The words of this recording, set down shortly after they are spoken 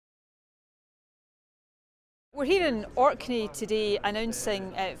We're here in Orkney today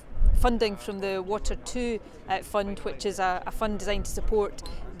announcing funding from the Water 2 fund, which is a fund designed to support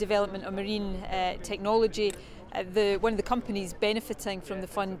development of marine technology. One of the companies benefiting from the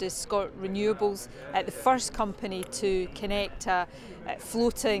fund is Scotrenewables, the first company to connect a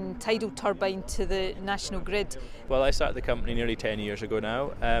floating tidal turbine to the national grid. Well, I started the company nearly 10 years ago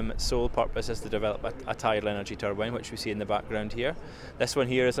now. Its sole purpose is to develop a tidal energy turbine, which we see in the background here. This one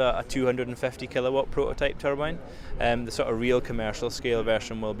here is a 250 kilowatt prototype turbine. The sort of real commercial scale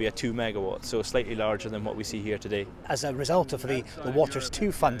version will be a 2 megawatt, so slightly larger than what we see here today. As a result of the Waters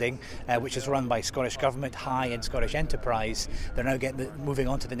 2 funding, which is run by Scottish Government, High and Scottish Enterprise, they're now moving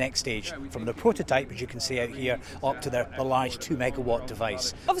on to the next stage, from the prototype, as you can see out here, up to the large 2 megawatt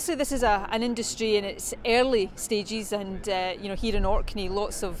device. Obviously this is an industry in its early stages, and here in Orkney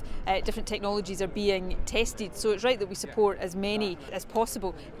lots of different technologies are being tested, so it's right that we support as many as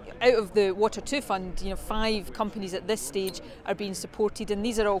possible. Out of the Water 2 fund, 5 companies at this stage are being supported, and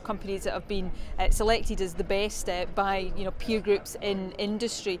these are all companies that have been selected as the best by peer groups in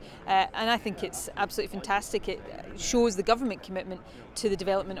industry, and I think it's absolutely fantastic. It shows the government commitment to the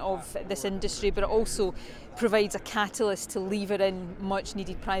development of this industry, but it also provides a catalyst to lever in much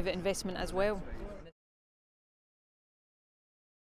needed private investment as well.